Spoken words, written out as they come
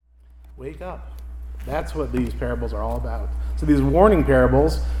Wake up. That's what these parables are all about. So these warning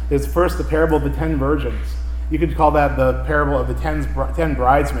parables is first the parable of the 10 virgins. You could call that the parable of the 10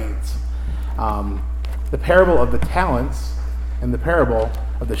 bridesmaids. The parable of the talents and the parable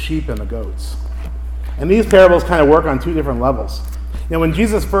of the sheep and the goats. And these parables kind of work on two different levels. When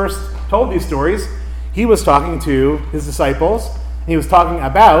Jesus first told these stories, he was talking to his disciples, and he was talking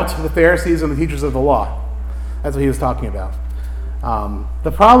about the Pharisees and the teachers of the law. That's what he was talking about.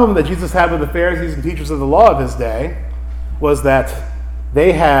 The problem that Jesus had with the Pharisees and teachers of the law of his day was that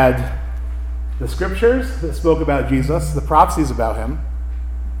they had the scriptures that spoke about Jesus, the prophecies about him.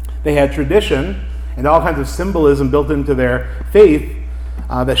 They had tradition and all kinds of symbolism built into their faith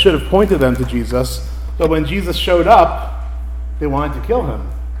that should have pointed them to Jesus. But when Jesus showed up, they wanted to kill him.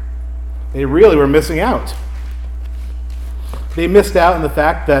 They really were missing out. They missed out on the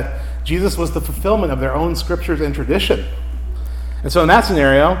fact that Jesus was the fulfillment of their own scriptures and tradition. And so in that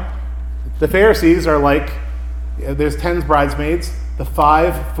scenario, the Pharisees are like, there's 10 bridesmaids, the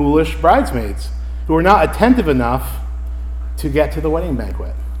 5 foolish bridesmaids who are not attentive enough to get to the wedding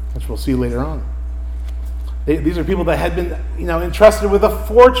banquet, which we'll see later on. These are people that had been, entrusted with a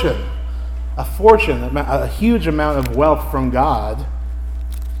fortune, a huge amount of wealth from God,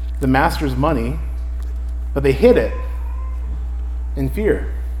 the master's money, but they hid it in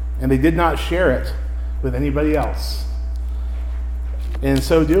fear, and they did not share it with anybody else. And in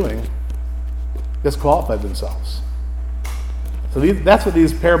so doing, disqualified themselves. So that's what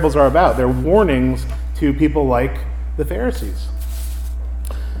these parables are about. They're warnings to people like the Pharisees.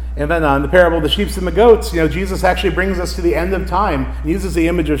 And then on the parable of the sheep and the goats, Jesus actually brings us to the end of time and uses the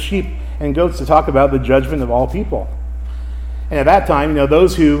image of sheep and goats to talk about the judgment of all people. And at that time,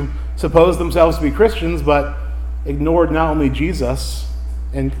 those who supposed themselves to be Christians but ignored not only Jesus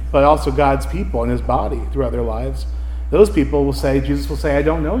but also God's people and his body throughout their lives, those people will say, Jesus will say, I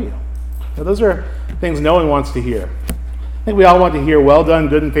don't know you. Now, those are things no one wants to hear. I think we all want to hear, well done,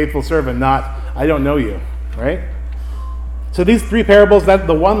 good and faithful servant, not, I don't know you, right? So these 3 parables, that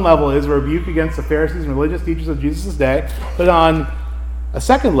the one level is a rebuke against the Pharisees and religious teachers of Jesus' day. But on a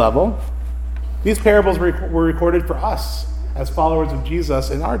second level, these parables were recorded for us as followers of Jesus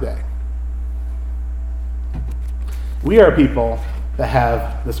in our day. We are people that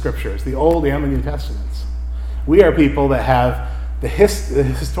have the scriptures, the Old and the New Testaments. We are people that have the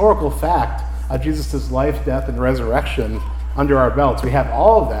historical fact of Jesus' life, death, and resurrection under our belts. We have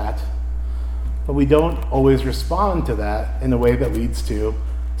all of that, but we don't always respond to that in a way that leads to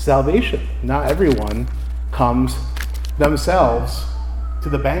salvation. Not everyone comes themselves to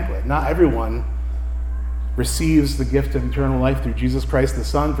the banquet. Not everyone receives the gift of eternal life through Jesus Christ the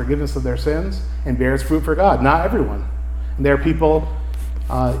Son, forgiveness of their sins, and bears fruit for God. Not everyone. And there are people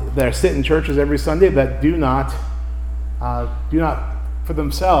that sit in churches every Sunday that do not for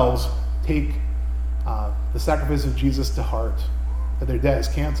themselves take the sacrifice of Jesus to heart. That their debt is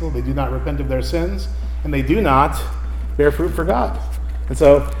canceled, they do not repent of their sins, and they do not bear fruit for God. And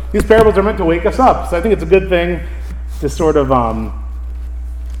so these parables are meant to wake us up. So I think it's a good thing to sort of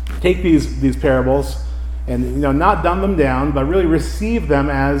take these parables and not dumb them down, but really receive them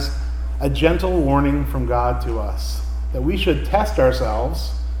as a gentle warning from God to us. That we should test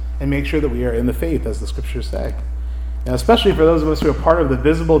ourselves and make sure that we are in the faith, as the scriptures say. And especially for those of us who are part of the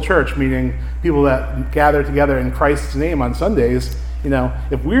visible church, meaning people that gather together in Christ's name on Sundays,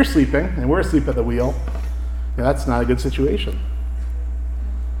 if we're sleeping and we're asleep at the wheel, that's not a good situation.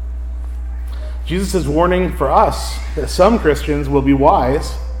 Jesus is warning for us that some Christians will be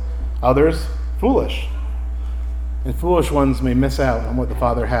wise, others foolish. And foolish ones may miss out on what the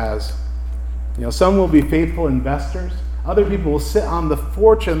Father has. Some will be faithful investors. Other people will sit on the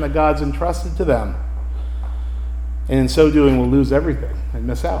fortune that God's entrusted to them. And in so doing, will lose everything and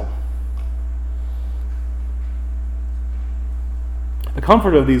miss out. The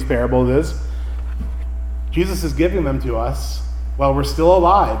comfort of these parables is Jesus is giving them to us while we're still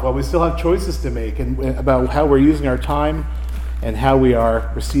alive, while we still have choices to make and about how we're using our time and how we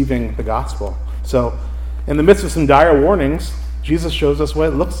are receiving the gospel. So, in the midst of some dire warnings, Jesus shows us what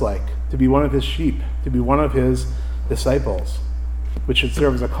it looks like to be one of his sheep, to be one of his disciples, which should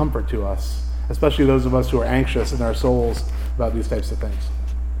serve as a comfort to us, especially those of us who are anxious in our souls about these types of things.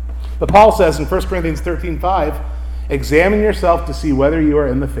 But Paul says in 1 Corinthians 13:5, examine yourself to see whether you are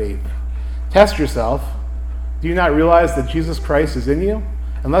in the faith. Test yourself. Do you not realize that Jesus Christ is in you?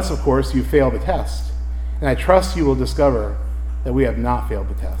 Unless, of course, you fail the test. And I trust you will discover that we have not failed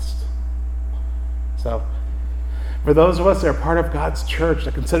the test. So, for those of us that are part of God's church,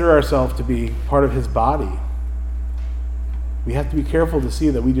 that consider ourselves to be part of his body, we have to be careful to see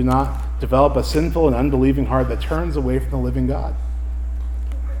that we do not develop a sinful and unbelieving heart that turns away from the living God.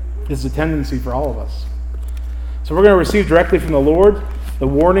 This is a tendency for all of us. So we're going to receive directly from the Lord the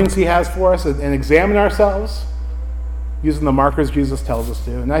warnings he has for us and examine ourselves using the markers Jesus tells us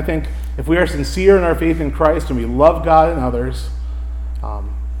to. And I think if we are sincere in our faith in Christ and we love God and others,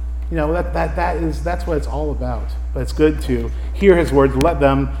 that's what it's all about. But it's good to hear his words, let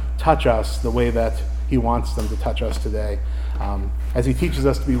them touch us the way that he wants them to touch us today, as he teaches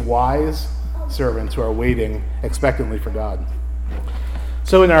us to be wise servants who are waiting expectantly for God.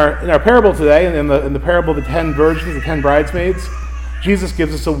 So in our parable today, and in the parable of the 10 virgins, the 10 bridesmaids, Jesus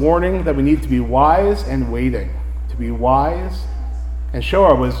gives us a warning that we need to be wise and waiting. To be wise and show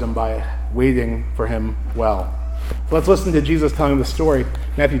our wisdom by waiting for him well. So let's listen to Jesus telling the story.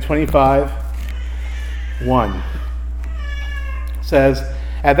 Matthew 25:1 says,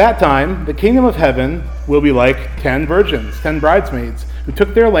 "At that time, the kingdom of heaven will be like 10 virgins, 10 bridesmaids, who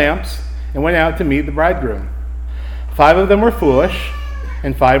took their lamps and went out to meet the bridegroom. 5 of them were foolish,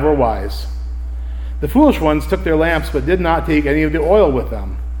 and 5 were wise. The foolish ones took their lamps, but did not take any of the oil with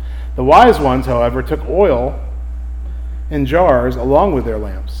them. The wise ones, however, took oil in jars along with their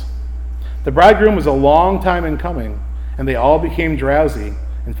lamps. The bridegroom was a long time in coming, and they all became drowsy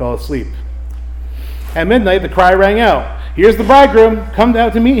and fell asleep. At midnight the cry rang out, 'Here's the bridegroom, come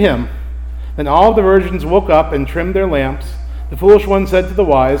out to meet him.' Then all of the virgins woke up and trimmed their lamps. The foolish one said to the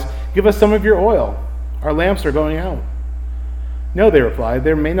wise, 'Give us some of your oil. Our lamps are going out.' 'No,' they replied,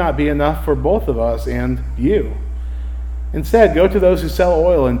 'there may not be enough for both of us and you. Instead, go to those who sell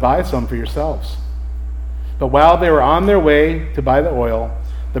oil and buy some for yourselves.' But while they were on their way to buy the oil,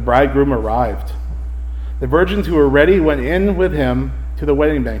 the bridegroom arrived. The virgins who were ready went in with him to the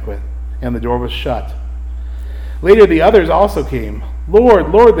wedding banquet, and the door was shut. Later the others also came. 'Lord,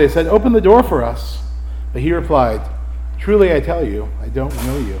 Lord,' they said, 'open the door for us.' But he replied, 'Truly I tell you, I don't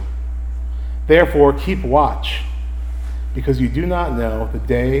know you. Therefore keep watch, because you do not know the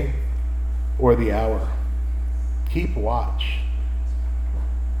day or the hour.'" Keep watch.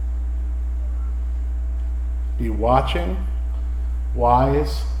 Be watching,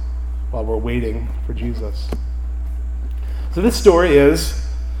 wise, while we're waiting for Jesus. So this story is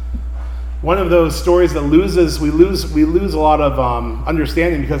one of those stories that we lose a lot of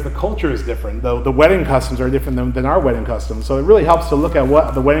understanding because the culture is different. The wedding customs are different than our wedding customs. So it really helps to look at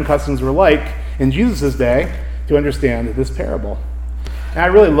what the wedding customs were like in Jesus' day to understand this parable. And I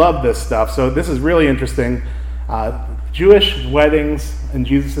really love this stuff. So this is really interesting. Jewish weddings in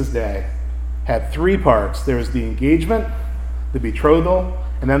Jesus' day had 3 parts. There was the engagement, the betrothal,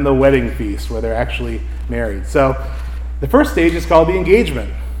 and then the wedding feast where they're actually married. So the first stage is called the engagement.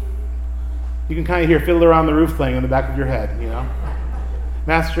 You can kind of hear Fiddler on the Roof playing in the back of your head,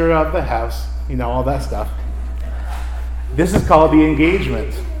 Master of the house, all that stuff. This is called the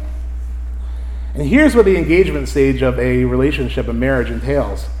engagement. And here's what the engagement stage of a relationship, a marriage,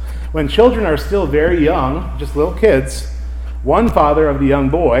 entails. When children are still very young, just little kids, one father of the young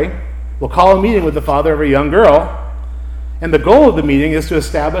boy will call a meeting with the father of a young girl, and the goal of the meeting is to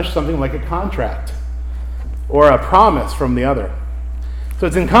establish something like a contract or a promise from the other. So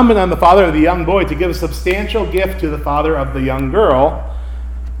it's incumbent on the father of the young boy to give a substantial gift to the father of the young girl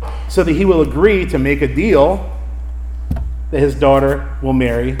so that he will agree to make a deal that his daughter will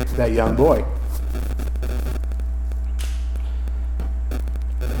marry that young boy.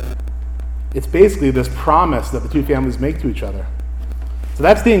 It's basically this promise that the two families make to each other. So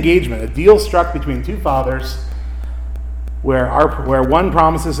that's the engagement, a deal struck between 2 fathers where one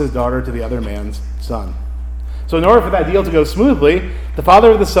promises his daughter to the other man's son. So in order for that deal to go smoothly, the father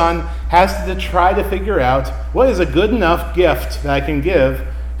of the son has to try to figure out what is a good enough gift that I can give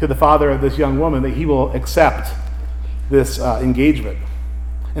to the father of this young woman that he will accept this engagement.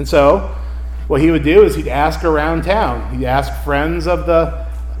 And so what he would do is he'd ask around town. He'd ask friends of the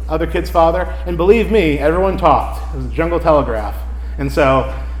other kid's father, and believe me, everyone talked. It was a jungle telegraph. And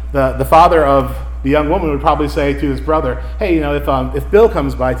so the father of the young woman would probably say to his brother, "Hey, if Bill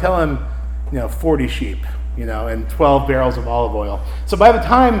comes by, tell him, 40 sheep, and 12 barrels of olive oil." So by the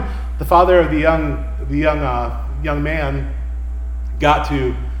time the father of the young man got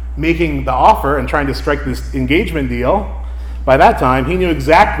to making the offer and trying to strike this engagement deal, by that time he knew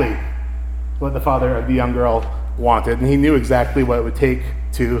exactly what the father of the young girl wanted, and he knew exactly what it would take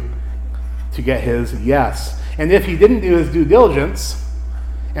to get his yes. And if he didn't do his due diligence,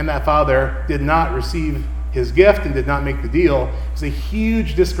 and that father did not receive his gift and did not make the deal, it was a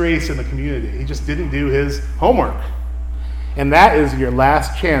huge disgrace in the community. He just didn't do his homework. And that is your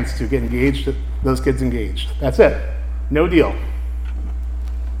last chance to get engaged, those kids engaged. That's it. No deal.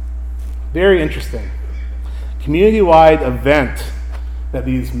 Very interesting. Community-wide event that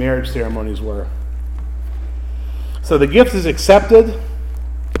these marriage ceremonies were. So the gift is accepted,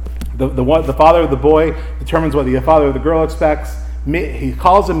 The father of the boy determines what the father of the girl expects. He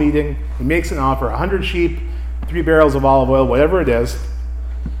calls a meeting. He makes an offer: 100 sheep, 3 barrels of olive oil, whatever it is.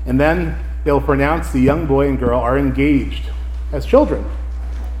 And then they'll pronounce the young boy and girl are engaged as children.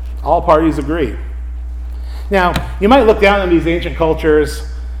 All parties agree. Now, you might look down on these ancient cultures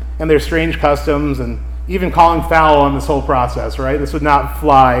and their strange customs and even calling foul on this whole process, right? This would not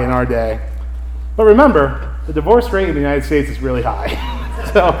fly in our day. But remember, the divorce rate in the United States is really high.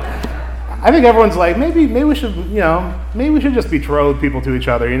 So I think everyone's like, maybe we should, maybe we should just betroth people to each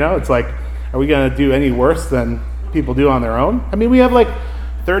other, It's like, are we going to do any worse than people do on their own? I mean, we have like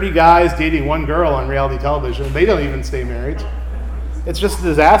 30 guys dating one girl on reality television. They don't even stay married. It's just a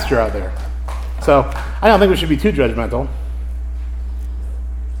disaster out there. So I don't think we should be too judgmental.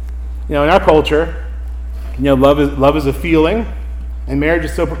 In our culture, love is a feeling, and marriage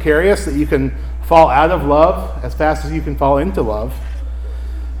is so precarious that you can fall out of love as fast as you can fall into love.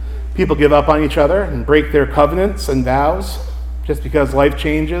 People give up on each other and break their covenants and vows just because life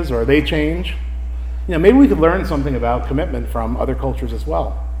changes or they change. Maybe we could learn something about commitment from other cultures as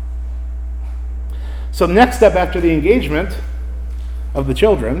well. So the next step after the engagement of the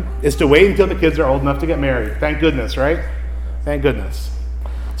children is to wait until the kids are old enough to get married. Thank goodness, right? Thank goodness.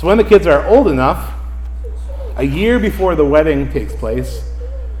 So when the kids are old enough, a year before the wedding takes place,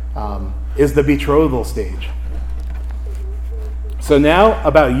 is the betrothal stage. So now,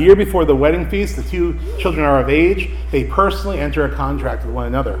 about a year before the wedding feast, the 2 children are of age. They personally enter a contract with one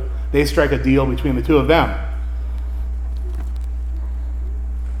another. They strike a deal between the 2 of them.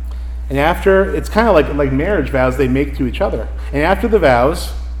 And after, it's kind of like marriage vows they make to each other. And after the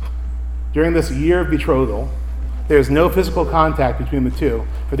vows, during this year of betrothal, there's no physical contact between the 2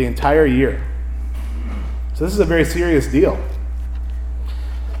 for the entire year. So this is a very serious deal.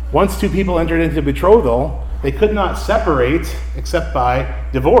 Once 2 people entered into betrothal, they could not separate except by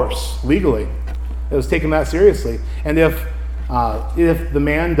divorce, legally. It was taken that seriously. And if the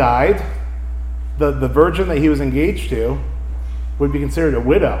man died, the virgin that he was engaged to would be considered a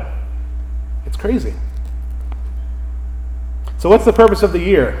widow. It's crazy. So what's the purpose of the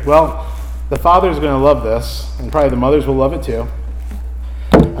year? Well, the father's going to love this, and probably the mothers will love it too.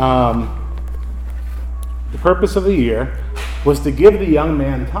 The purpose of the year was to give the young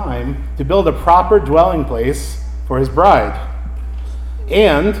man time to build a proper dwelling place for his bride,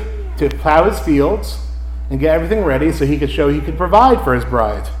 and to plow his fields and get everything ready so he could provide for his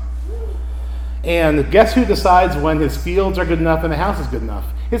bride. And guess who decides when his fields are good enough and the house is good enough?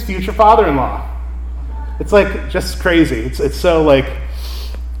 His future father-in-law. It's like just crazy. It's so like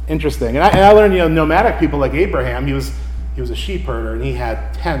interesting. And I learned, nomadic people like Abraham, he was a sheep herder and he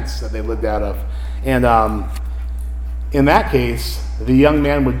had tents that they lived out of. And in that case, the young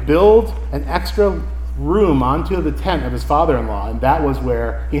man would build an extra room onto the tent of his father-in-law, and that was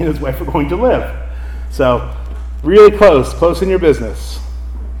where he and his wife were going to live. So really close in your business.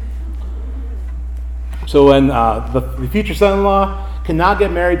 So when the future son-in-law cannot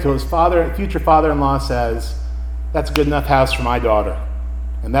get married till his future father-in-law says, that's a good enough house for my daughter,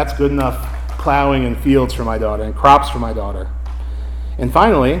 and that's good enough plowing and fields for my daughter and crops for my daughter. And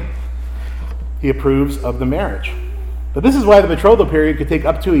finally, he approves of the marriage. But this is why the betrothal period could take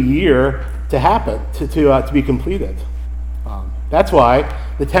up to a year to happen, to be completed. That's why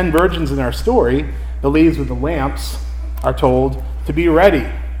the 10 virgins in our story, the ladies with the lamps, are told to be ready,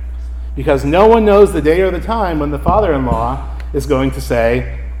 because no one knows the day or the time when the father-in-law is going to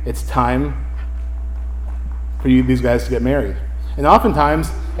say, it's time for these guys to get married. And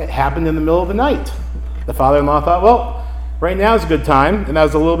oftentimes, it happened in the middle of the night. The father-in-law thought, well, right now is a good time, and that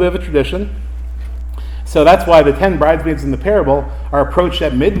was a little bit of a tradition. So that's why the 10 bridesmaids in the parable are approached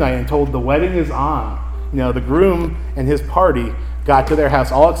at midnight and told the wedding is on. The groom and his party got to their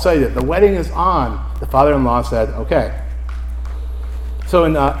house all excited. The wedding is on. The father-in-law said, okay. So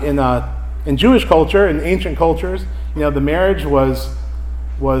in Jewish culture, in ancient cultures, the marriage was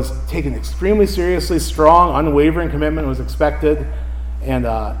taken extremely seriously. Strong, unwavering commitment was expected, and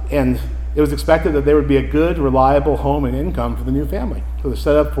it was expected that there would be a good, reliable home and income for the new family. So they're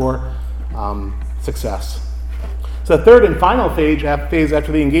set up for success. So the third and final phase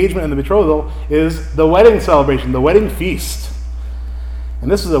after the engagement and the betrothal is the wedding celebration, the wedding feast.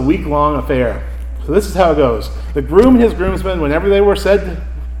 And this is a week-long affair. So this is how it goes. The groom and his groomsmen, whenever they were said,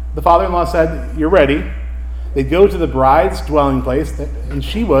 the father-in-law said, you're ready, they'd go to the bride's dwelling place, and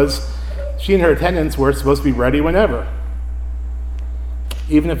she and her attendants were supposed to be ready whenever,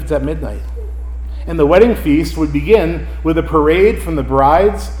 even if it's at midnight. And the wedding feast would begin with a parade from the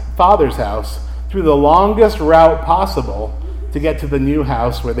bride's father's house through the longest route possible to get to the new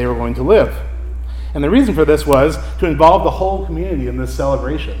house where they were going to live. And the reason for this was to involve the whole community in this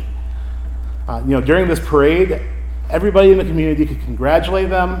celebration. During this parade, everybody in the community could congratulate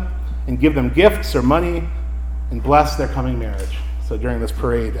them and give them gifts or money and bless their coming marriage. So during this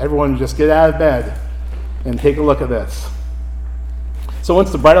parade, everyone would just get out of bed and take a look at this. So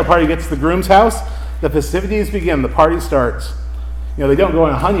once the bridal party gets to the groom's house, the festivities begin. The party starts. They don't go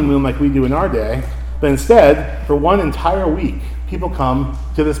on a honeymoon like we do in our day, but instead, for one entire week, people come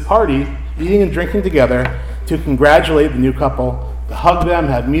to this party, eating and drinking together, to congratulate the new couple, to hug them,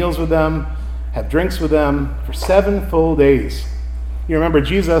 have meals with them, have drinks with them for 7 full days. You remember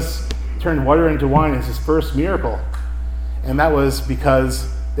Jesus turned water into wine as his first miracle, and that was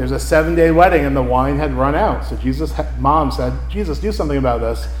because there's a 7-day wedding and the wine had run out. So mom said, Jesus, do something about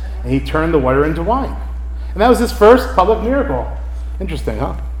this, and he turned the water into wine. And that was his first public miracle. Interesting,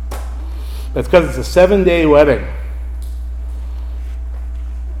 huh? That's because it's a 7-day wedding.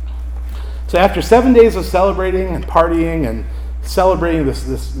 So after 7 days of celebrating and partying and celebrating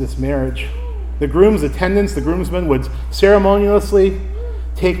this marriage, the groom's attendants, the groomsmen, would ceremoniously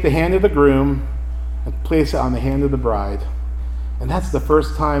take the hand of the groom and place it on the hand of the bride. And that's the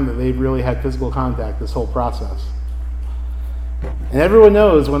first time that they've really had physical contact this whole process. And everyone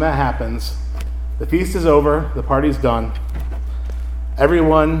knows when that happens, the feast is over, the party's done,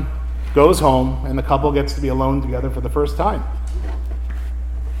 everyone goes home, and the couple gets to be alone together for the first time.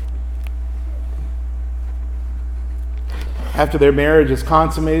 After their marriage is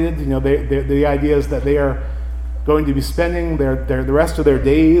consummated, the idea is that they are going to be spending the rest of their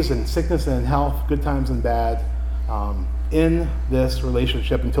days in sickness and in health, good times and bad, in this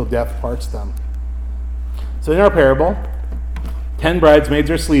relationship until death parts them. So in our parable, 10 bridesmaids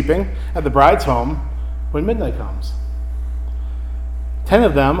are sleeping at the bride's home when midnight comes. 10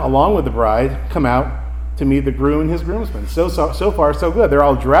 of them, along with the bride, come out to meet the groom and his groomsmen. So far, so good. They're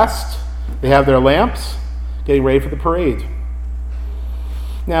all dressed. They have their lamps, getting ready for the parade.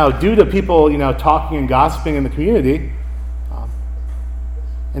 Now, due to people, talking and gossiping in the community,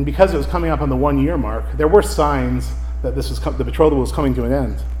 and because it was coming up on the 1-year mark, there were signs that the betrothal was coming to an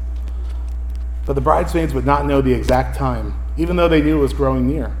end. But the bridesmaids would not know the exact time, even though they knew it was growing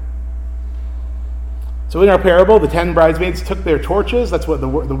near. So in our parable, the 10 bridesmaids took their torches, that's what the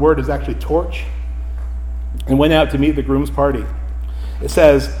word is actually torch, and went out to meet the groom's party. It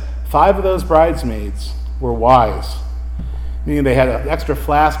says, 5 of those bridesmaids were wise, meaning they had an extra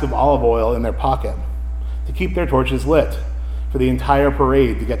flask of olive oil in their pocket to keep their torches lit for the entire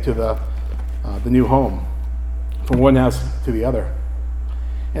parade to get to the new home, from one house to the other.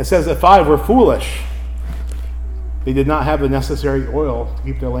 And it says that 5 were foolish. They did not have the necessary oil to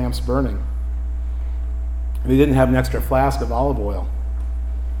keep their lamps burning. They didn't have an extra flask of olive oil.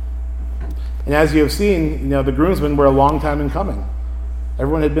 And as you have seen, the groomsmen were a long time in coming.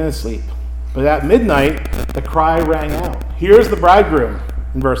 Everyone had been asleep. But at midnight, the cry rang out. Here's the bridegroom,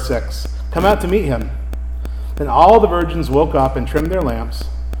 in verse 6. Come out to meet him. Then all the virgins woke up and trimmed their lamps.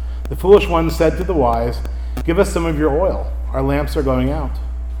 The foolish ones said to the wise, give us some of your oil. Our lamps are going out.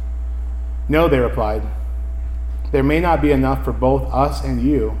 No, they replied. There may not be enough for both us and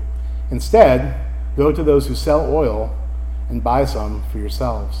you. Instead, go to those who sell oil and buy some for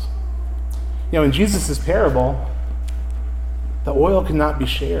yourselves. In Jesus' parable, the oil cannot be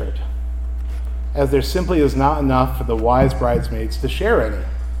shared, as there simply is not enough for the wise bridesmaids to share any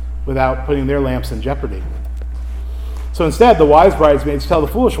without putting their lamps in jeopardy. So instead, the wise bridesmaids tell the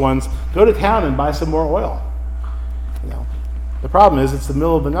foolish ones, go to town and buy some more oil. The problem is it's the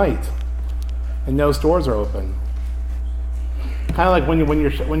middle of the night and no stores are open. Kind of like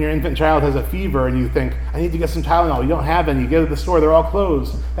when your infant child has a fever and you think, I need to get some Tylenol. You don't have any. You go to the store, they're all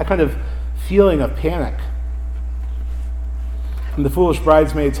closed. That kind of feeling of panic. And the foolish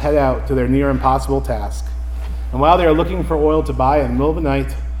bridesmaids head out to their near impossible task. And while they are looking for oil to buy in the middle of the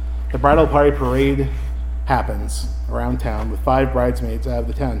night, the bridal party parade happens around town with 5 bridesmaids out of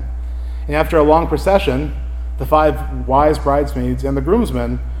the 10. And after a long procession, the 5 wise bridesmaids and the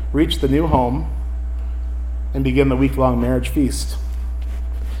groomsmen reach the new home and begin the week-long marriage feast.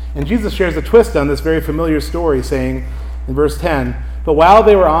 And Jesus shares a twist on this very familiar story, saying in verse 10, but while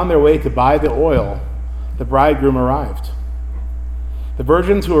they were on their way to buy the oil, the bridegroom arrived. The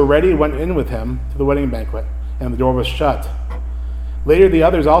virgins who were ready went in with him to the wedding banquet, and the door was shut. Later the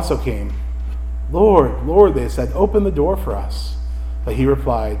others also came. Lord, Lord, they said, open the door for us. But he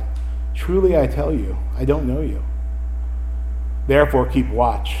replied, truly I tell you, I don't know you. Therefore keep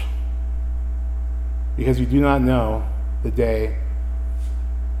watch, because you do not know the day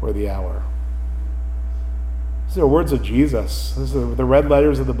or the hour. These are words of Jesus. These are the red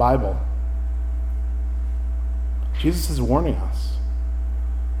letters of the Bible. Jesus is warning us.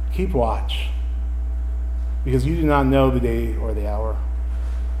 Keep watch, because you do not know the day or the hour.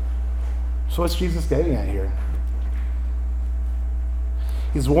 So what's Jesus getting at here?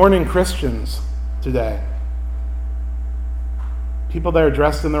 He's warning Christians today. People that are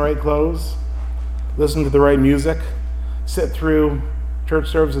dressed in the right clothes, listen to the right music, sit through church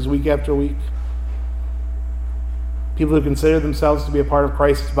services week after week. People who consider themselves to be a part of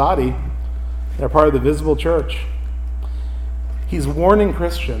Christ's body, they're part of the visible church. He's warning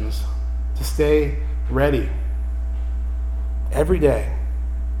Christians to stay ready every day.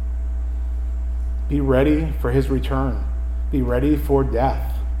 Be ready for his return. Be ready for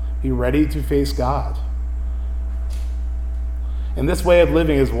death. Be ready to face God. And this way of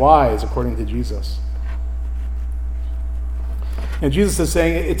living is wise, according to Jesus. And Jesus is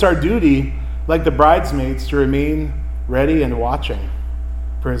saying it's our duty, like the bridesmaids, to remain ready and watching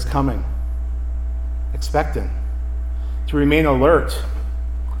for his coming, expectant, to remain alert.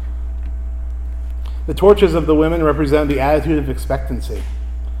 The torches of the women represent the attitude of expectancy.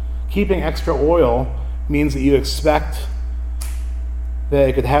 Keeping extra oil means that you expect that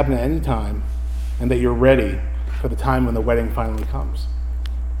it could happen at any time and that you're ready for the time when the wedding finally comes.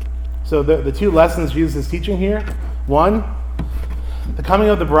 So the two lessons Jesus is teaching here: one, the coming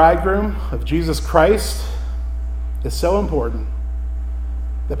of the bridegroom, of Jesus Christ, is so important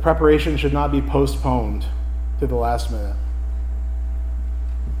that preparation should not be postponed to the last minute.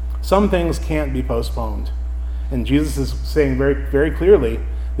 Some things can't be postponed. And Jesus is saying very, very clearly,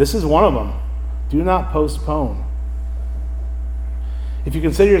 this is one of them. Do not postpone. If you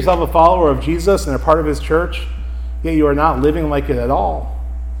consider yourself a follower of Jesus and a part of his church, yet you are not living like it at all,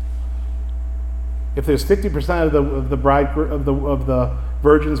 if there's 50% of the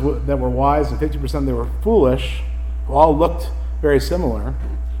virgins that were wise and 50% that were foolish, who all looked very similar,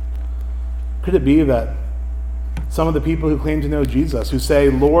 could it be that some of the people who claim to know Jesus, who say,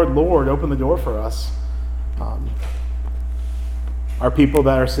 "Lord, Lord, open the door for us," are people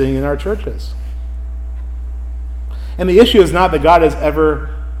that are sitting in our churches? And the issue is not that God is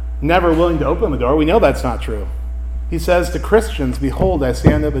never willing to open the door. We know that's not true. He says to Christians, "Behold, I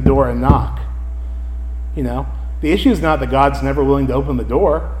stand at the door and knock." The issue is not that God's never willing to open the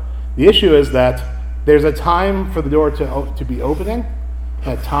door. The issue is that there's a time for the door to be opening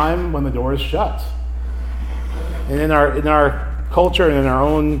and a time when the door is shut. And in our culture and in our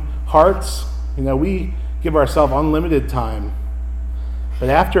own hearts, we give ourselves unlimited time. But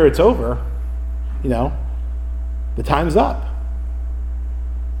after it's over, the time's up.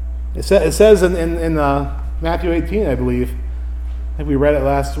 It says in Matthew 18, I believe, I think we read it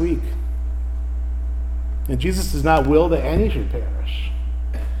last week. And Jesus does not will that any should perish,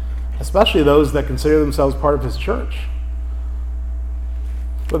 especially those that consider themselves part of his church.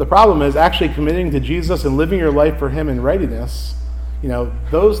 But the problem is actually committing to Jesus and living your life for him in readiness.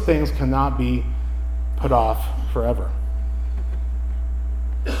 Those things cannot be put off forever.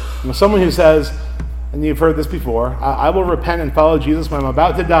 Someone who says, and you've heard this before, I will repent and follow Jesus when I'm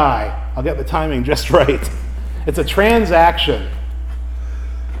about to die. I'll get the timing just right. It's a transaction.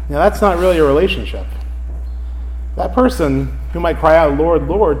 That's not really a relationship. That person who might cry out, "Lord,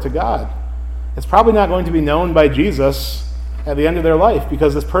 Lord," to God, is probably not going to be known by Jesus at the end of their life,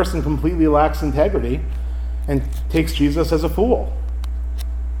 because this person completely lacks integrity and takes Jesus as a fool.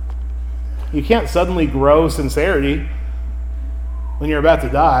 You can't suddenly grow sincerity when you're about to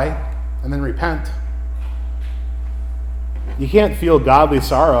die and then repent. You can't feel godly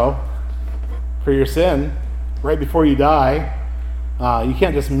sorrow for your sin right before you die. You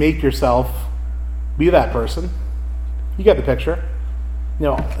can't just make yourself be that person. You get the picture.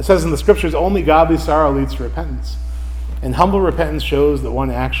 It says in the scriptures, only godly sorrow leads to repentance. And humble repentance shows that one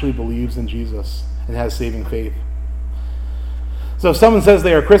actually believes in Jesus and has saving faith. So if someone says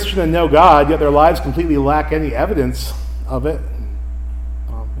they are Christian and know God, yet their lives completely lack any evidence of it,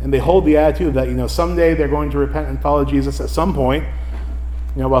 and they hold the attitude that, someday they're going to repent and follow Jesus at some point,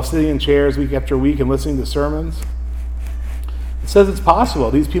 while sitting in chairs week after week and listening to sermons, it says it's possible.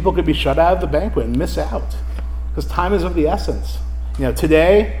 These people could be shut out of the banquet and miss out, because time is of the essence.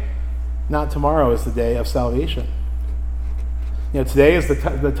 Today, not tomorrow, is the day of salvation. Today is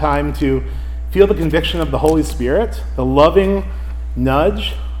the time to feel the conviction of the Holy Spirit, the loving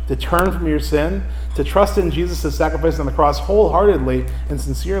nudge to turn from your sin, to trust in Jesus' sacrifice on the cross wholeheartedly and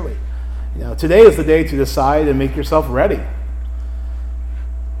sincerely. Today is the day to decide and make yourself ready.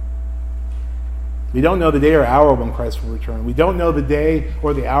 We don't know the day or hour when Christ will return. We don't know the day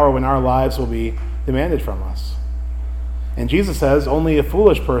or the hour when our lives will be demanded from us. And Jesus says only a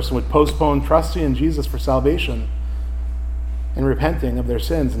foolish person would postpone trusting in Jesus for salvation and repenting of their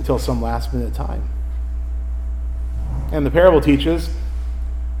sins until some last minute time. And the parable teaches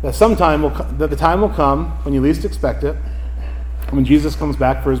that the time will come when you least expect it, when Jesus comes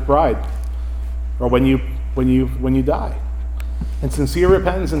back for his bride. or when you die. And sincere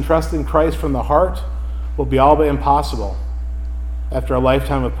repentance and trust in Christ from the heart will be all but impossible after a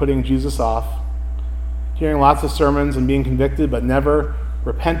lifetime of putting Jesus off, hearing lots of sermons and being convicted, but never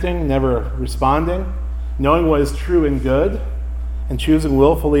repenting, never responding, knowing what is true and good, and choosing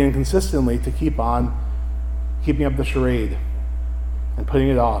willfully and consistently to keep on keeping up the charade and putting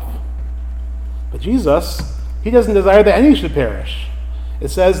it off. But Jesus, he doesn't desire that any should perish. It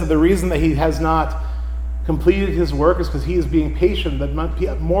says that the reason that he has not completed his work is because he is being patient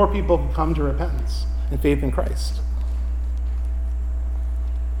that more people can come to repentance and faith in Christ.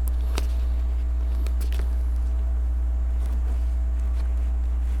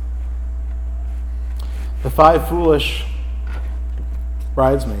 The 5 foolish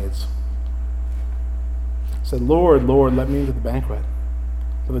bridesmaids said, "Lord, Lord, let me into the banquet."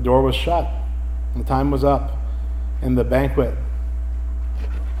 But the door was shut, and the time was up, and the banquet,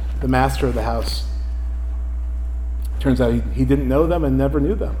 the master of the house, turns out he didn't know them and never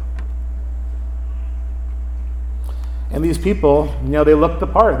knew them. And these people, they looked the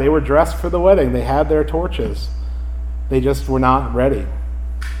part. They were dressed for the wedding. They had their torches. They just were not ready.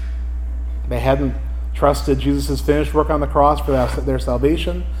 They hadn't trusted Jesus' finished work on the cross for their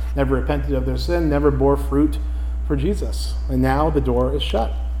salvation, never repented of their sin, never bore fruit for Jesus. And now the door is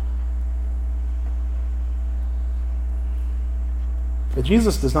shut. But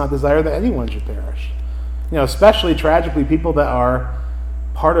Jesus does not desire that anyone should perish. Especially tragically people that are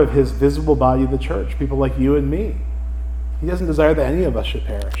part of his visible body of the church, people like you and me. He doesn't desire that any of us should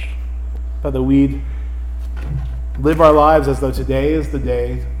perish, but that we'd live our lives as though today is the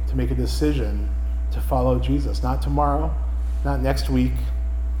day to make a decision to follow Jesus. Not tomorrow, not next week.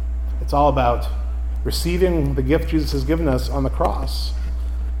 It's all about receiving the gift Jesus has given us on the cross,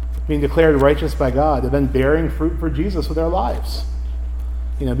 being declared righteous by God, and then bearing fruit for Jesus with our lives.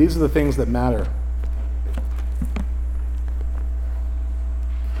 These are the things that matter.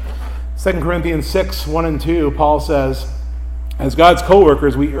 2 Corinthians 6, 1 and 2, Paul says, "As God's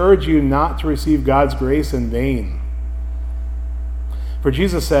co-workers, we urge you not to receive God's grace in vain. For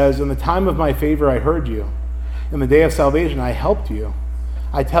Jesus says, 'In the time of my favor I heard you. In the day of salvation I helped you.'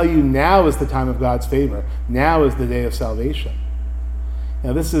 I tell you, now is the time of God's favor. Now is the day of salvation."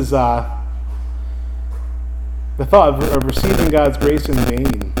 Now this is the thought of receiving God's grace in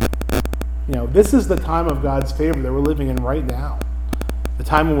vain. This is the time of God's favor that we're living in right now. The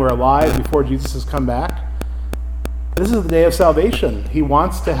time when we're alive before Jesus has come back. This is the day of salvation. He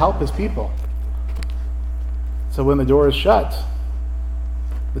wants to help his people. So when the door is shut,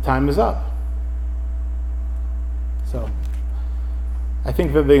 the time is up. So I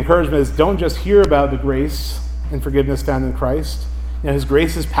think that the encouragement is don't just hear about the grace and forgiveness found in Christ. His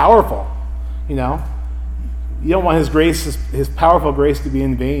grace is powerful. You don't want his grace, his powerful grace, to be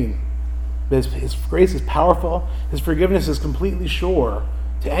in vain. But his grace is powerful. His forgiveness is completely sure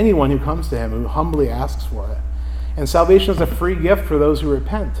to anyone who comes to him, who humbly asks for it. And salvation is a free gift for those who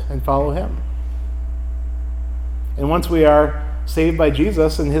repent and follow him. And once we are saved by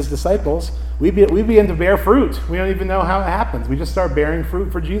Jesus and his disciples, we begin to bear fruit. We don't even know how it happens. We just start bearing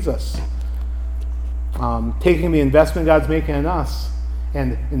fruit for Jesus. Taking the investment God's making in us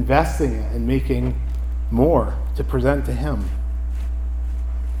and investing it and making more to present to him.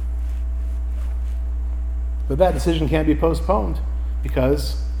 But that decision can't be postponed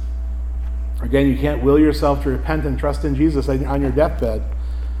because, again, you can't will yourself to repent and trust in Jesus on your deathbed.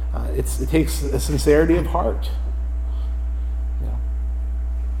 It takes a sincerity of heart.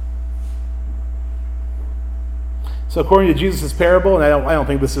 So according to Jesus' parable, and I don't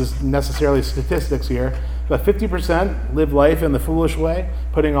think this is necessarily statistics here, but 50% live life in the foolish way,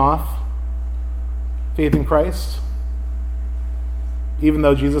 putting off faith in Christ, even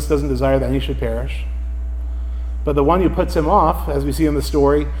though Jesus doesn't desire that any should perish. But the one who puts him off, as we see in the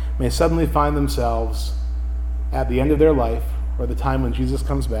story, may suddenly find themselves at the end of their life, or the time when Jesus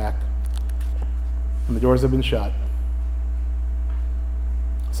comes back, and the doors have been shut.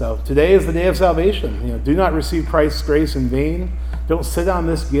 So today is the day of salvation. Do not receive Christ's grace in vain. Don't sit on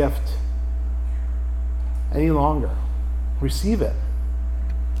this gift any longer. Receive it.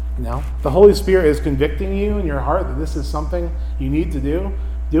 The Holy Spirit is convicting you in your heart that this is something you need to do.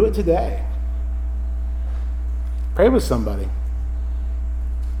 Do it today. Pray with somebody.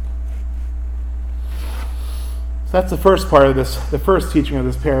 So that's the first part of this, the first teaching of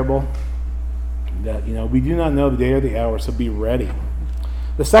this parable. That, we do not know the day or the hour, so be ready.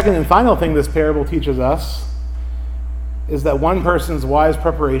 The second and final thing this parable teaches us is that one person's wise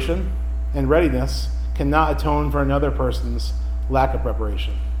preparation and readiness cannot atone for another person's lack of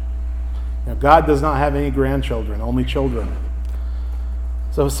preparation. God does not have any grandchildren, only children.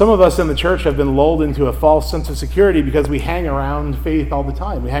 So some of us in the church have been lulled into a false sense of security because we hang around faith all the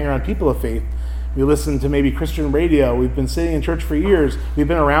time. We hang around people of faith. We listen to maybe Christian radio. We've been sitting in church for years. We've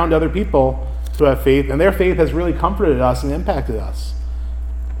been around other people who have faith, and their faith has really comforted us and impacted us.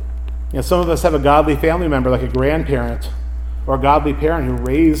 Some of us have a godly family member, like a grandparent or a godly parent who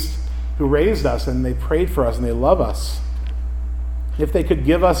raised us, and they prayed for us and they love us. If they could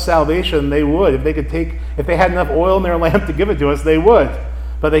give us salvation, they would. If they had enough oil in their lamp to give it to us, they would.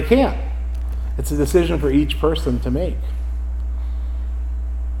 But they can't. It's a decision for each person to make.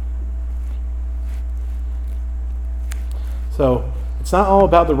 So it's not all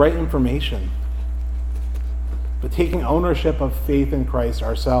about the right information, but taking ownership of faith in Christ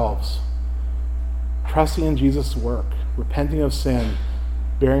ourselves, trusting in Jesus' work, repenting of sin,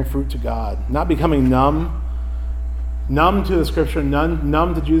 bearing fruit to God, not becoming numb to the Scripture,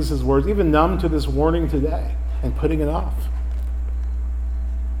 numb to Jesus' words, even numb to this warning today, and putting it off.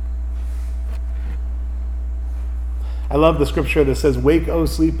 I love the Scripture that says, "Wake, O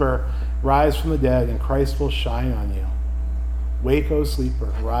sleeper, rise from the dead, and Christ will shine on you." Wake, O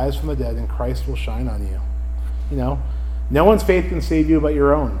sleeper, rise from the dead, and Christ will shine on you. No one's faith can save you but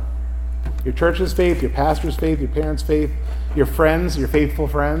your own. Your church's faith, your pastor's faith, your parents' faith, your friends, your faithful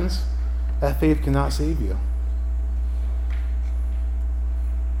friends, that faith cannot save you.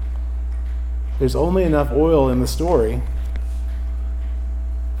 There's only enough oil in the story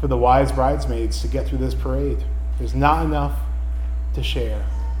for the wise bridesmaids to get through this parade. There's not enough to share.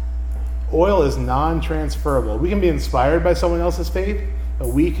 Oil is non-transferable. We can be inspired by someone else's faith, but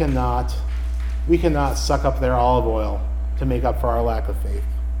we cannot suck up their olive oil to make up for our lack of faith.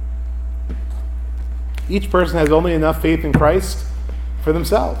 Each person has only enough faith in Christ for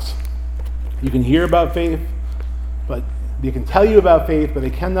themselves. You can hear about faith, but they can tell you about faith, but they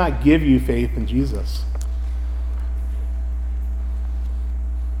cannot give you faith in Jesus.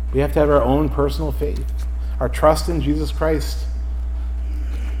 We have to have our own personal faith, our trust in Jesus Christ,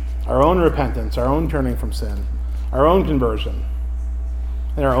 our own repentance, our own turning from sin, our own conversion,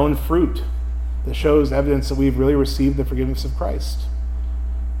 and our own fruit that shows evidence that we've really received the forgiveness of Christ.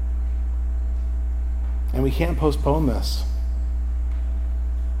 And we can't postpone this.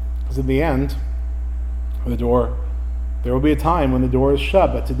 Because in the end, there will be a time when the door is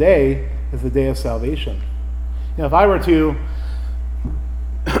shut, but today is the day of salvation. If I were to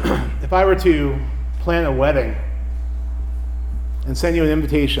plan a wedding and send you an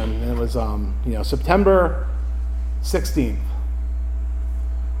invitation, and it was September 16th,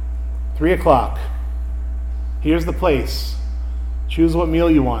 3 o'clock. Here's the place. Choose what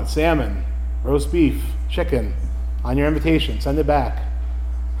meal you want: salmon, roast beef, chicken. On your invitation, send it back.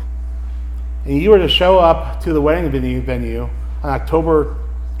 And you were to show up to the wedding venue on October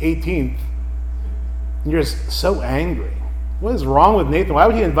 18th, and you're just so angry. What is wrong with Nathan? Why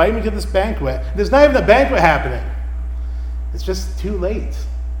would he invite me to this banquet? There's not even a banquet happening. It's just too late.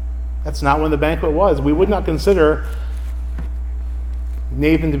 That's not when the banquet was. We would not consider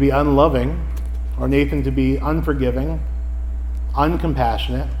Nathan to be unloving or Nathan to be unforgiving,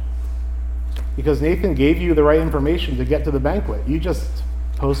 uncompassionate, because Nathan gave you the right information to get to the banquet. You just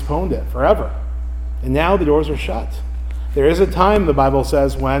postponed it forever. And now the doors are shut. There is a time, the Bible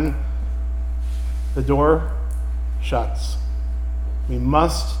says, when the door shuts. We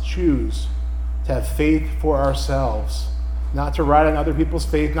must choose to have faith for ourselves, not to ride on other people's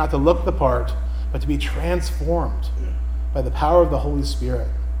faith, not to look the part, but to be transformed by the power of the Holy Spirit,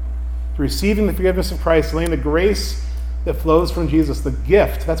 to receiving the forgiveness of Christ, laying the grace that flows from Jesus, the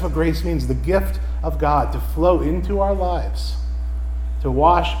gift. That's what grace means, the gift of God to flow into our lives, to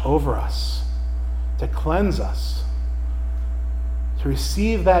wash over us, to cleanse us, to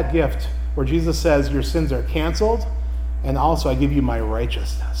receive that gift where Jesus says your sins are canceled, and also I give you my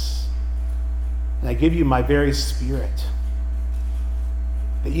righteousness, and I give you my very Spirit,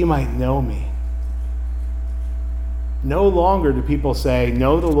 that you might know me. No longer do people say,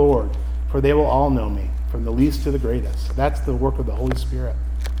 "Know the Lord, for they will all know me, from the least to the greatest." That's the work of the Holy Spirit.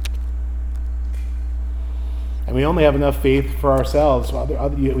 And we only have enough faith for ourselves.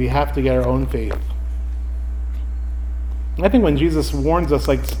 We have to get our own faith. And I think when Jesus warns us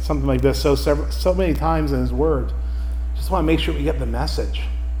like something like this so many times in his word, just want to make sure we get the message.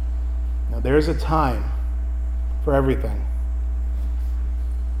 Now, there is a time for everything.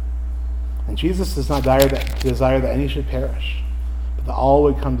 And Jesus does not desire that any should perish, but that all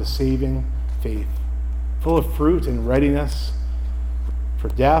would come to saving faith, full of fruit and readiness for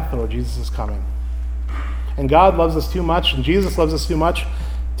death or Jesus is coming. And God loves us too much, and Jesus loves us too much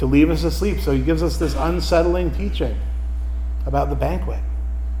to leave us asleep. So he gives us this unsettling teaching about the banquet.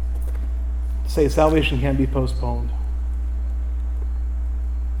 To say salvation can't be postponed.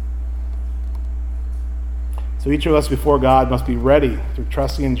 So each of us before God must be ready through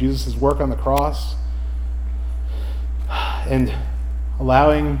trusting in Jesus' work on the cross and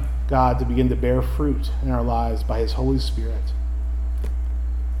allowing God to begin to bear fruit in our lives by his Holy Spirit,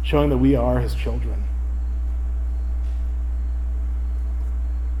 showing that we are his children.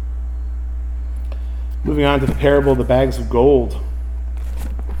 Moving on to the parable of the bags of gold.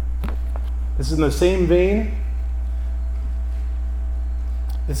 This is in the same vein.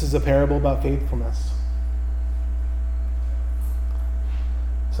 This is a parable about faithfulness.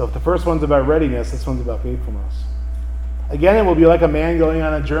 So if the first one's about readiness, this one's about faithfulness. Again, it will be like a man going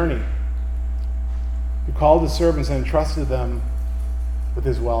on a journey who called his servants and entrusted them with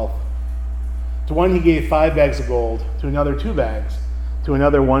his wealth. To one he gave 5 bags of gold, to another 2 bags, to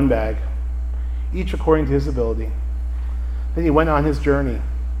another 1 bag, each according to his ability. Then he went on his journey.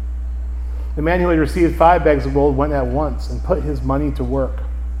 The man who had received 5 bags of gold went at once and put his money to work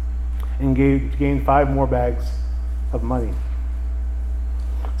and gained 5 more bags of money.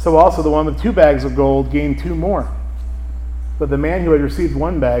 So also the one with 2 bags of gold gained 2 more. But the man who had received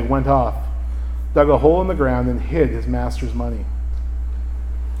 1 bag went off, dug a hole in the ground, and hid his master's money.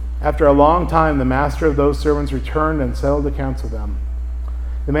 After a long time, the master of those servants returned and settled accounts with them.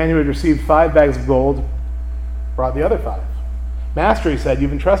 The man who had received 5 bags of gold brought the other 5. Master, he said,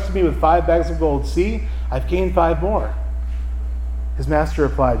 you've entrusted me with 5 bags of gold. See, I've gained 5 more. His master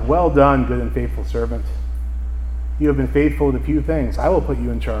replied, well done, good and faithful servant. You have been faithful with a few things. I will put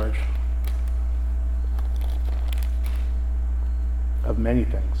you in charge of many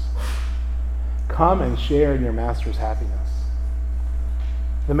things. Come and share in your master's happiness.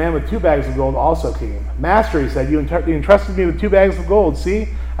 The man with 2 bags of gold also came. Master, he said, you entrusted me with 2 bags of gold. See,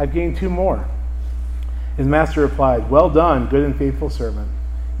 I've gained 2 more. His master replied, well done, good and faithful servant.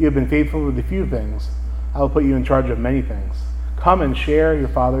 You have been faithful with a few things. I will put you in charge of many things. Come and share your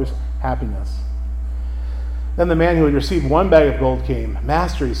father's happiness. Then the man who had received 1 bag of gold came.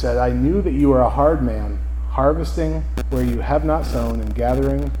 Master, he said, I knew that you are a hard man, harvesting where you have not sown and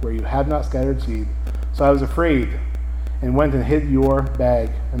gathering where you have not scattered seed. So I was afraid and went and hid your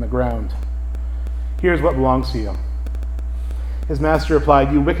bag in the ground. Here's what belongs to you. His master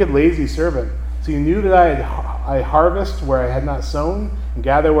replied, you wicked, lazy servant. So you knew that I harvest where I had not sown and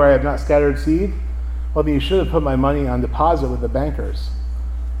gather where I have not scattered seed? Well, then you should have put my money on deposit with the bankers,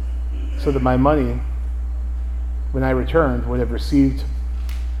 so that my money, when I returned, would have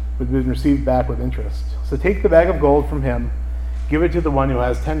been received back with interest. So take the bag of gold from him, give it to the one who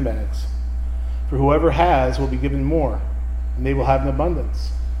has 10 bags. For whoever has will be given more, and they will have an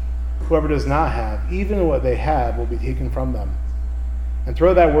abundance. Whoever does not have, even what they have will be taken from them. And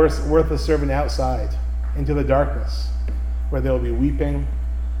throw that worthless servant outside, into the darkness, where there will be weeping,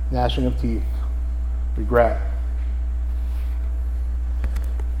 gnashing of teeth, regret.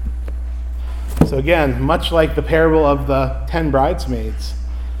 So again, much like the parable of the 10 bridesmaids,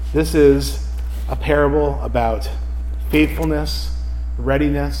 this is a parable about faithfulness,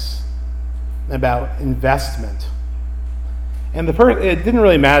 readiness, about investment. And it didn't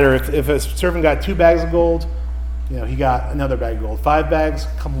really matter if a servant got 2 bags of gold, he got another bag of gold. 5 bags, a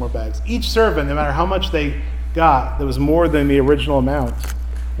couple more bags. Each servant, no matter how much they got, that was more than the original amount,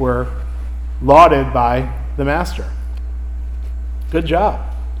 were lauded by the master. Good job.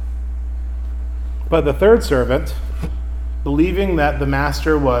 But the third servant, believing that the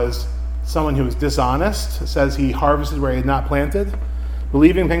master was someone who was dishonest, says he harvested where he had not planted,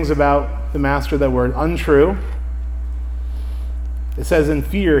 believing things about the master that were untrue, it says in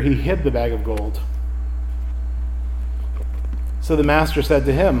fear he hid the bag of gold. So the master said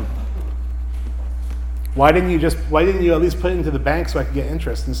to him, why didn't you at least put it into the bank so I could get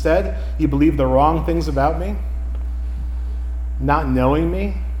interest? Instead, you believe the wrong things about me, not knowing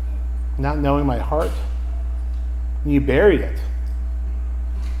me, not knowing my heart, and you buried it.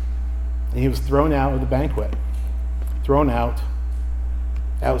 And he was thrown out of the banquet, thrown out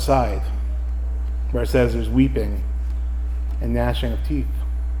outside, where it says there's weeping and gnashing of teeth.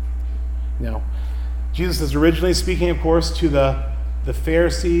 Jesus is originally speaking, of course, to the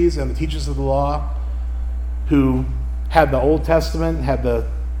Pharisees and the teachers of the law who had the Old Testament, had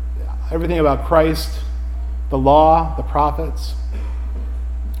everything about Christ, the law, the prophets,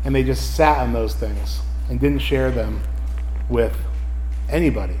 and they just sat on those things and didn't share them with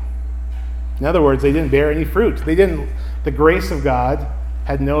anybody. In other words, they didn't bear any fruit. The grace of God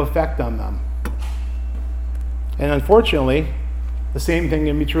had no effect on them. And unfortunately, the same thing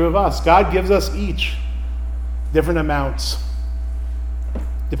can be true of us. God gives us each different amounts,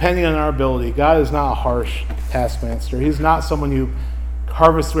 depending on our ability. God is not a harsh taskmaster. He's not someone who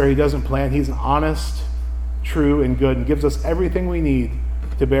harvests where he doesn't plant. He's honest, true, and good, and gives us everything we need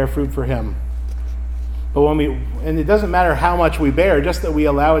to bear fruit for him. But and it doesn't matter how much we bear, just that we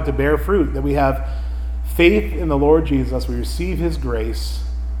allow it to bear fruit, that we have faith in the Lord Jesus, we receive his grace,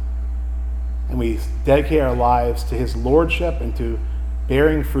 and we dedicate our lives to his lordship and to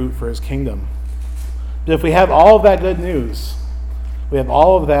bearing fruit for his kingdom. But if we have all of that good news, we have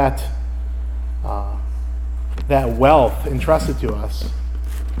all of that wealth entrusted to us,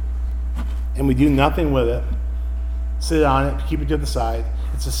 and we do nothing with it, sit on it, keep it to the side,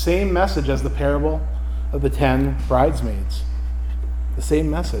 it's the same message as the parable of the 10 bridesmaids. The same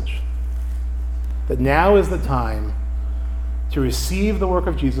message. That now is the time to receive the work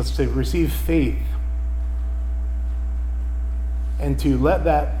of Jesus, to receive faith, and to let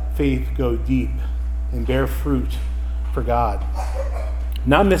that faith go deep and bear fruit for God.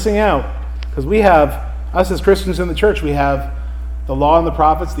 Not missing out, because we have, us as Christians in the church, we have the law and the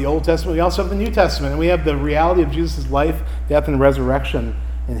prophets, the Old Testament, we also have the New Testament, and we have the reality of Jesus' life, death, and resurrection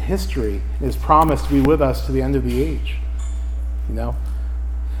in history, and his promise to be with us to the end of the age.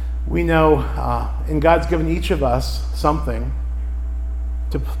 We know, and God's given each of us something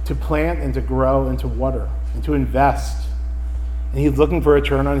to plant and to grow and to water and to invest. And he's looking for a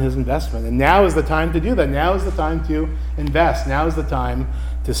return on his investment. And now is the time to do that. Now is the time to invest. Now is the time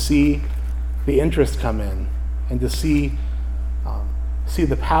to see the interest come in and to see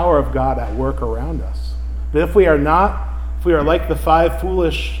the power of God at work around us. But if we are like the 5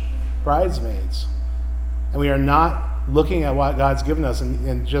 foolish bridesmaids, and we are not looking at what God's given us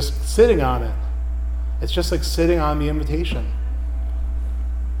and just sitting on it, it's just like sitting on the invitation.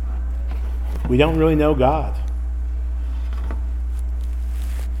 We don't really know God.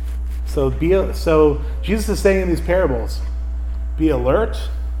 So Jesus is saying in these parables, be alert,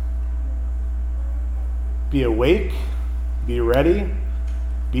 be awake, be ready,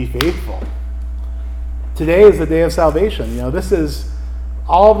 be faithful. Today is the day of salvation. This is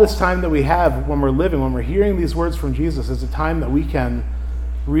all this time that we have when we're living, when we're hearing these words from Jesus, is a time that we can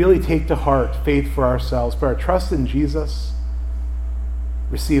really take to heart faith for ourselves, put our trust in Jesus,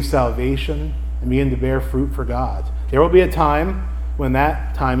 receive salvation, and begin to bear fruit for God. There will be a time when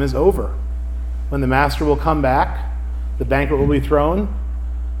that time is over, when the Master will come back, the banquet will be thrown,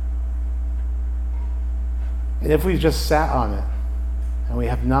 and if we've just sat on it and we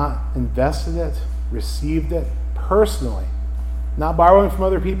have not invested it, received it personally, not borrowing from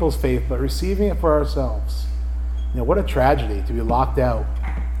other people's faith, but receiving it for ourselves, what a tragedy to be locked out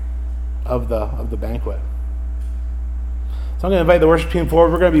of the banquet. So I'm going to invite the worship team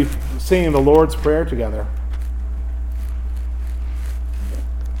forward. We're going to be singing the Lord's Prayer together.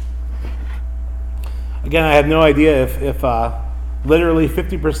 Again, I have no idea if literally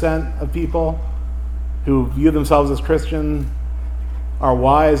 50% of people who view themselves as Christian are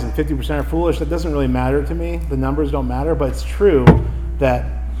wise and 50% are foolish. That doesn't really matter to me. The numbers don't matter, but it's true that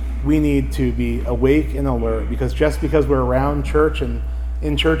we need to be awake and alert, because just because we're around church and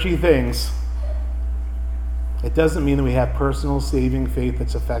in churchy things, it doesn't mean that we have personal saving faith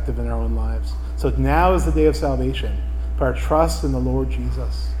that's effective in our own lives. So now is the day of salvation. Put our trust in the Lord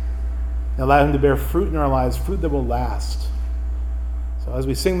Jesus and allow him to bear fruit in our lives, fruit that will last. So as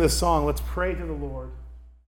we sing this song, let's pray to the Lord.